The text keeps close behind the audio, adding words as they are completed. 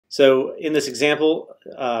So in this example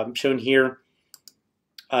shown here,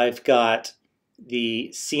 I've got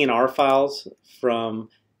the CNR files from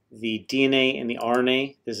the DNA and the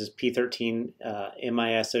RNA. This is P13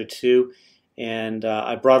 MISO2, and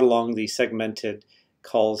I brought along the segmented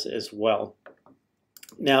calls as well.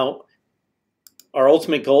 Now, our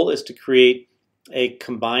ultimate goal is to create a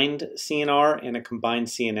combined CNR and a combined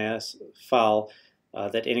CNS file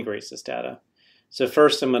that integrates this data. So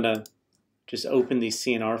first I'm going to just open these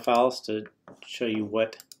CNR files to show you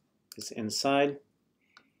what is inside.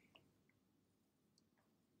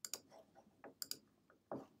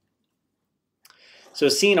 So a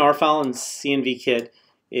CNR file in CNVkit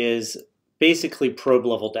is basically probe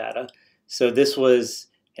level data. So this was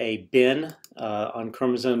a bin on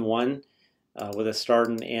chromosome 1 with a start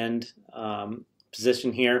and end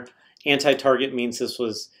position here. Anti-target means this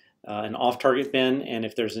was an off-target bin, and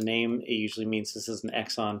if there's a name, it usually means this is an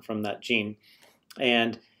exon from that gene.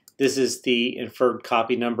 And this is the inferred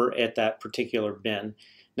copy number at that particular bin.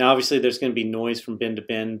 Now obviously there's going to be noise from bin to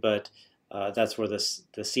bin, but that's where the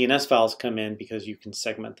CNS files come in because you can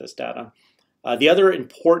segment this data. The other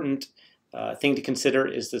important thing to consider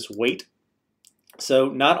is this weight. So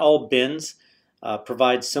not all bins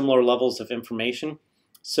provide similar levels of information.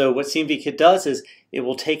 So what CNVkit does is it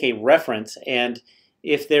will take a reference, and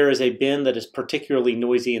if there is a bin that is particularly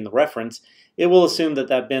noisy in the reference, it will assume that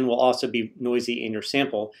that bin will also be noisy in your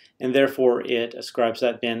sample, and therefore it ascribes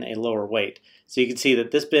that bin a lower weight. So you can see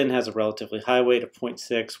that this bin has a relatively high weight of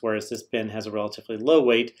 0.6, whereas this bin has a relatively low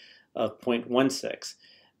weight of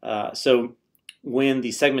 0.16. So when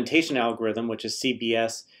the segmentation algorithm, which is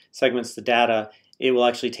CBS, segments the data, it will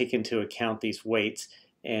actually take into account these weights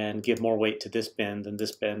and give more weight to this bin than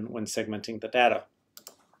this bin when segmenting the data.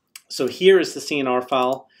 So here is the CNR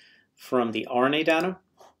file from the RNA data.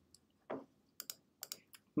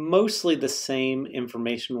 Mostly the same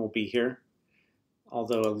information will be here,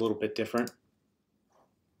 although a little bit different.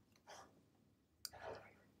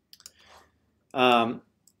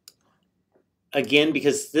 Again,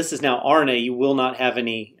 because this is now RNA, you will not have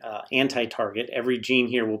any anti-target. Every gene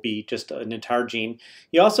here will be just an entire gene.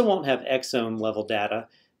 You also won't have exome level data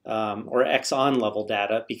or exon level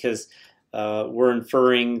data because we're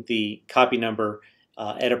inferring the copy number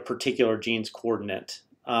at a particular gene's coordinate.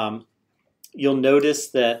 You'll notice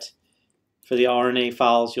that for the RNA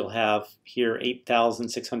files, you'll have here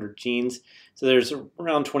 8,600 genes. So there's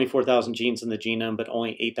around 24,000 genes in the genome, but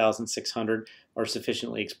only 8,600 are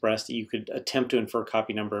sufficiently expressed that you could attempt to infer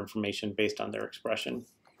copy number information based on their expression.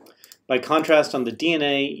 By contrast, on the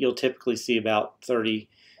DNA, you'll typically see about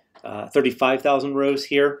 35,000 rows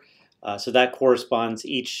here. So that corresponds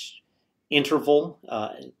each interval,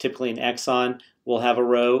 typically an exon, will have a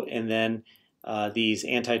row, and then these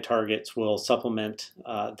anti-targets will supplement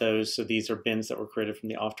those. So these are bins that were created from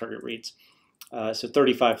the off-target reads. So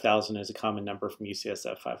 35,000 is a common number from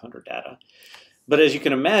UCSF 500 data. But as you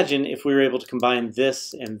can imagine, if we were able to combine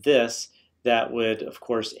this and this, that would, of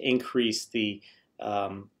course, increase the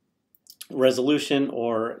resolution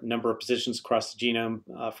or number of positions across the genome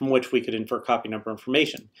from which we could infer copy number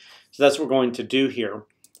information. So that's what we're going to do here.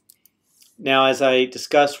 Now, as I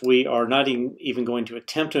discussed, we are not even going to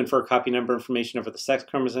attempt to infer copy number information over the sex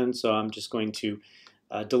chromosome, so I'm just going to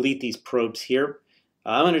delete these probes here.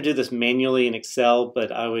 I'm going to do this manually in Excel,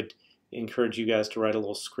 but I would encourage you guys to write a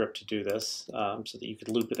little script to do this so that you could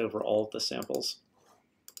loop it over all of the samples.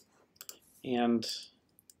 And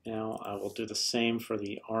now I will do the same for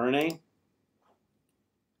the RNA.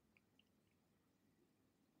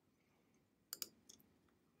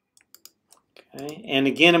 Okay. And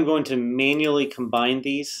again, I'm going to manually combine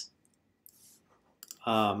these,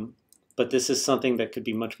 but this is something that could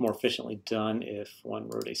be much more efficiently done if one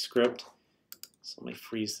wrote a script. So let me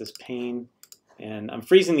freeze this pane. And I'm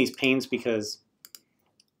freezing these panes because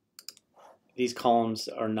these columns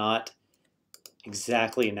are not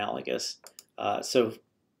exactly analogous. So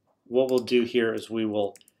what we'll do here is we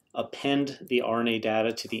will append the RNA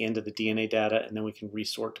data to the end of the DNA data, and then we can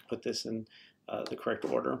resort to put this in the correct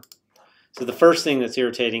order. So the first thing that's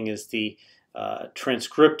irritating is the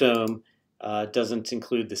transcriptome doesn't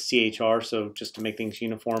include the CHR, so just to make things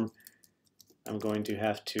uniform, I'm going to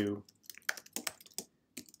have to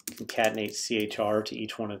concatenate CHR to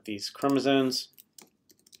each one of these chromosomes.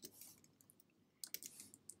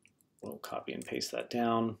 We'll copy and paste that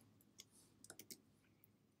down.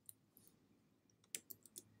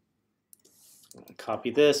 I'm going to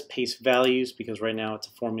copy this, paste values, because right now it's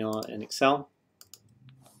a formula in Excel.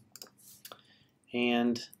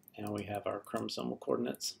 And now we have our chromosomal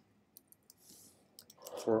coordinates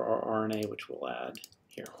for our RNA, which we'll add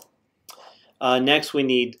here. Next, we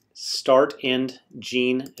need start, end,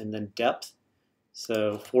 gene, and then depth.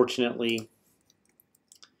 So fortunately,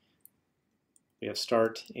 we have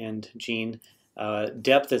start, end, gene.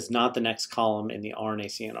 Depth is not the next column in the RNA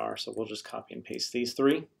CNR, so we'll just copy and paste these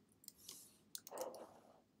three.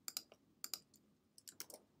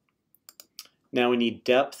 Now we need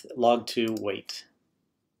depth, log2, weight.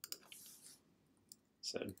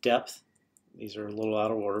 So depth, these are a little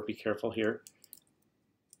out of order, be careful here.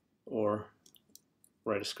 Or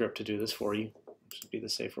write a script to do this for you, which would be the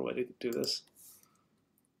safer way to do this.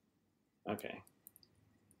 Okay.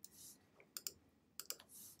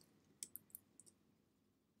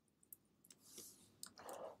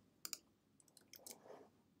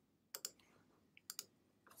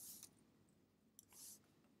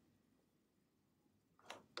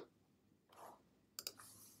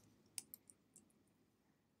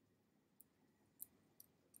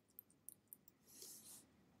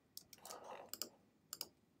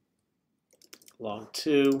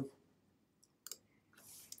 Log2,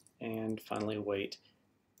 and finally weight.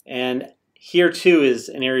 And here too is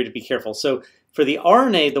an area to be careful. So for the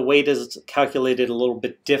RNA, the weight is calculated a little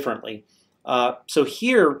bit differently. So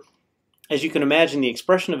here, as you can imagine, the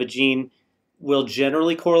expression of a gene will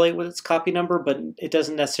generally correlate with its copy number, but it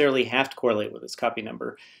doesn't necessarily have to correlate with its copy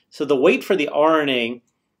number. So the weight for the RNA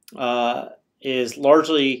is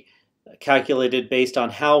largely calculated based on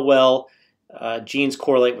how well genes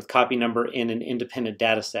correlate with copy number in an independent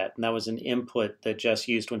data set. And that was an input that Jess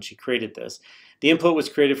used when she created this. The input was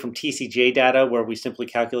created from TCJ data, where we simply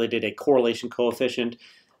calculated a correlation coefficient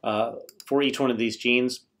for each one of these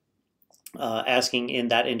genes, asking in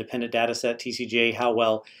that independent data set, TCJ, how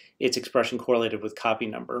well its expression correlated with copy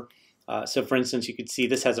number. So for instance, you could see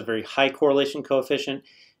this has a very high correlation coefficient,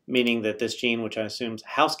 meaning that this gene, which I assume is a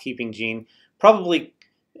housekeeping gene, probably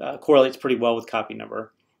correlates pretty well with copy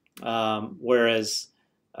number. Whereas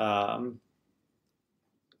other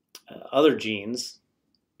genes,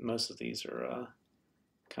 most of these are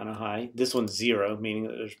kind of high. This one's 0, meaning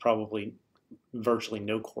that there's probably virtually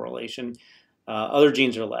no correlation. Other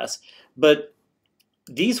genes are less. But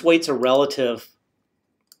these weights are relative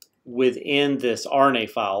within this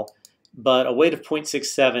RNA file, but a weight of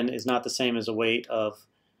 0.67 is not the same as a weight of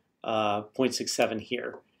 0.67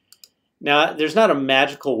 here. Now, there's not a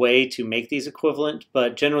magical way to make these equivalent,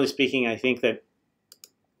 but generally speaking, I think that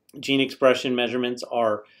gene expression measurements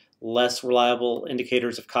are less reliable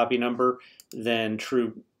indicators of copy number than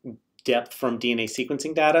true depth from DNA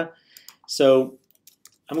sequencing data. So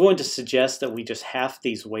I'm going to suggest that we just half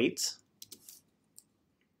these weights,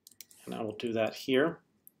 and I will do that here.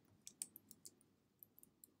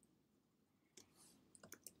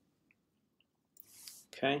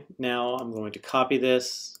 Okay, now I'm going to copy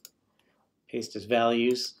this, paste as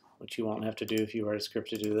values, which you won't have to do if you write a script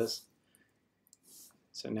to do this.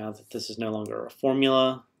 So now that this is no longer a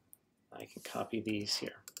formula, I can copy these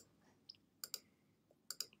here.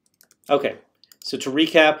 Okay, so to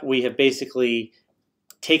recap, we have basically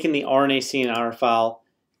taken the RNA CNR file,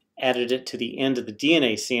 added it to the end of the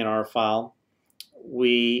DNA CNR file.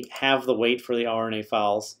 We have the weight for the RNA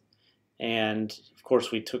files, and of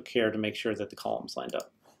course we took care to make sure that the columns lined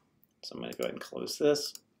up. So I'm going to go ahead and close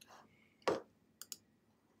this.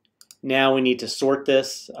 Now we need to sort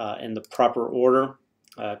this in the proper order,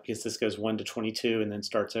 because this goes 1 to 22 and then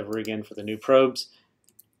starts over again for the new probes.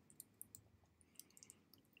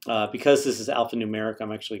 Because this is alphanumeric,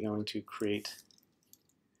 I'm actually going to create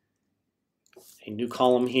a new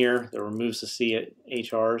column here that removes the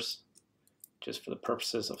CHRs just for the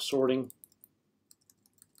purposes of sorting.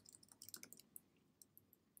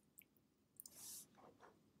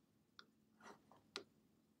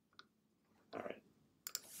 All right.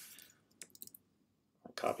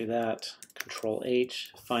 I'll copy that, Control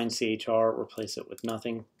H, find CHR, replace it with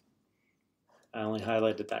nothing. I only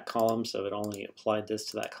highlighted that column, so it only applied this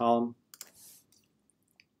to that column.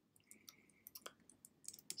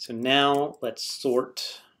 So now let's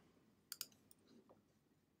sort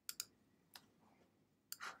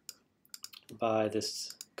by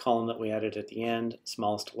this column that we added at the end,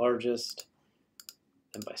 smallest to largest,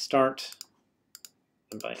 then by start,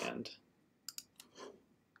 and by end.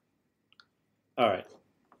 All right,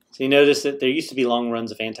 so you notice that there used to be long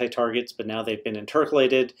runs of anti-targets, but now they've been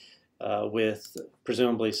intercalated with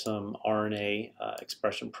presumably some RNA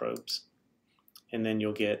expression probes. And then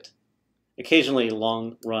you'll get occasionally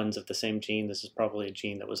long runs of the same gene. This is probably a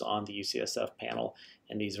gene that was on the UCSF panel,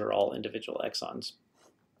 and these are all individual exons.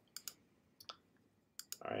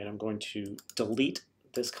 All right, I'm going to delete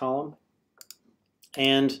this column.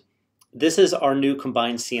 And this is our new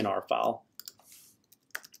combined CNR file.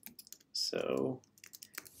 So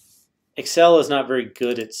Excel is not very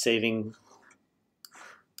good at saving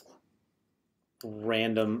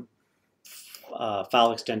random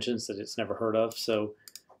file extensions that it's never heard of. So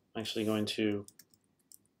I'm actually going to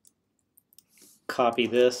copy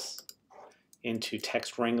this into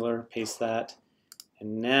Text Wrangler, paste that,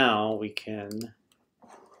 and now we can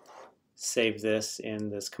save this in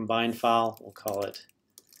this combined file. We'll call it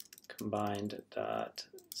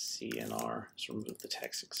combined.cnr. So remove the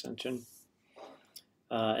text extension.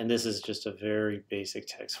 And this is just a very basic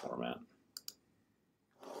text format.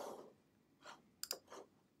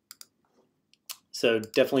 So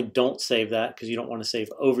definitely don't save that because you don't want to save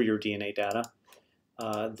over your DNA data.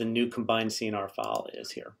 The new combined CNR file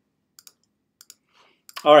is here.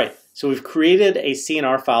 All right, so we've created a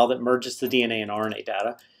CNR file that merges the DNA and RNA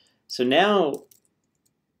data. So now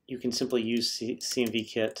you can simply use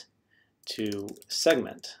CNVkit to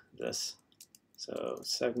segment this. So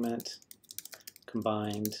segment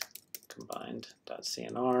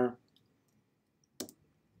combined.cnr.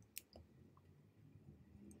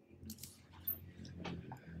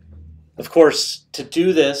 Of course, to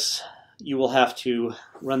do this, you will have to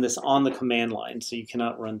run this on the command line, so you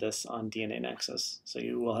cannot run this on DNA Nexus. So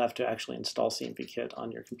you will have to actually install CNVkit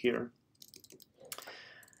on your computer.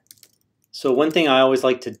 So one thing I always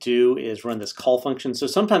like to do is run this call function. So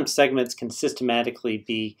sometimes segments can systematically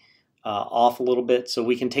be off a little bit, so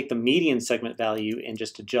we can take the median segment value and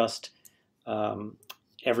just adjust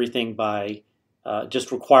everything by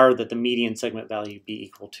just require that the median segment value be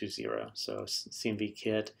equal to 0. So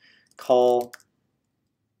CNVkit call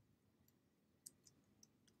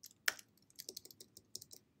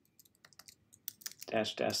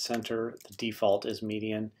 -- center. The default is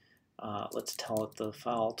median. Let's tell it the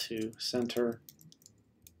file to center.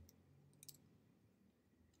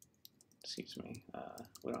 Excuse me.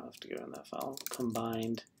 We don't have to go in that file.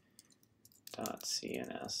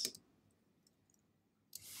 Combined.cns.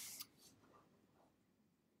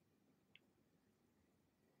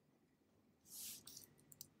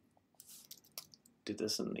 Do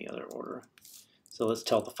this in the other order. So let's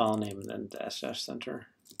tell the file name and then -- center.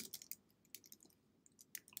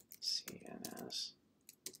 CNS.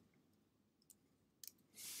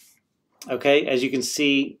 Okay, as you can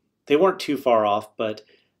see, they weren't too far off, but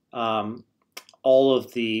all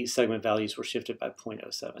of the segment values were shifted by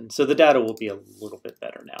 0.07. So the data will be a little bit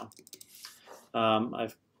better now.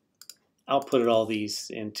 I've outputted all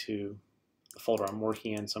these into the folder I'm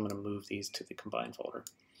working in, so I'm going to move these to the combined folder.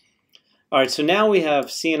 All right, so now we have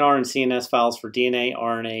CNR and CNS files for DNA,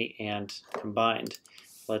 RNA, and combined.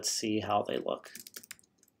 Let's see how they look.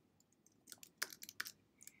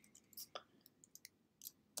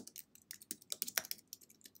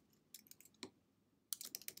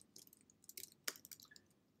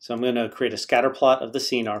 So I'm going to create a scatter plot of the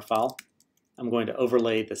CNR file. I'm going to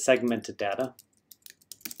overlay the segmented data.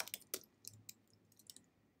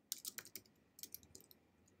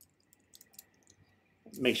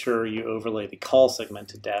 Make sure you overlay the call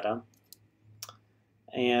segmented data.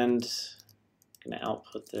 And I'm going to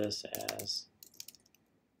output this as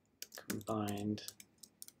combined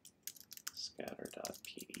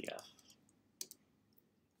scatter.pdf.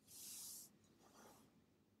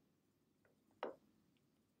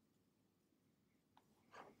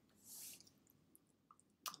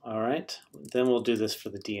 All right, then we'll do this for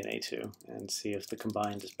the DNA too and see if the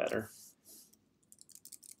combined is better.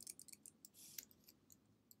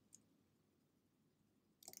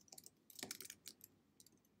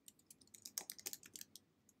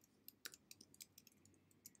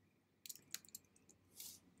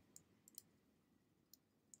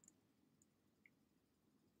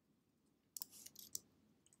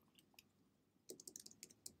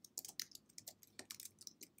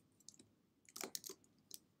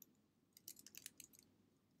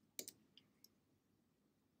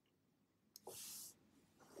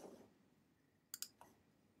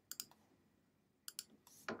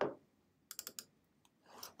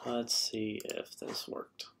 Let's see if this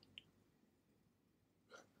worked.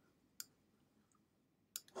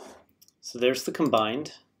 So there's the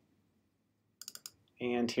combined,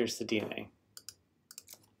 and here's the DNA.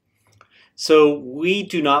 So we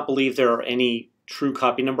do not believe there are any true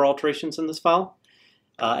copy number alterations in this file.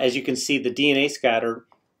 As you can see, the DNA scatter,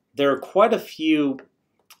 there are quite a few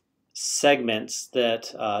segments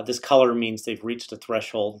that this color means they've reached a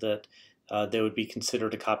threshold that they would be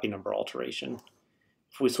considered a copy number alteration.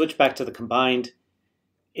 If we switch back to the combined,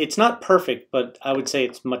 it's not perfect, but I would say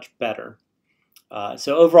it's much better.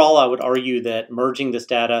 So overall, I would argue that merging this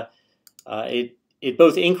data, it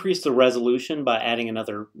both increased the resolution by adding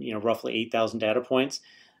another, roughly 8,000 data points,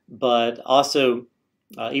 but also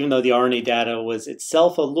even though the RNA data was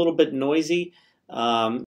itself a little bit noisy,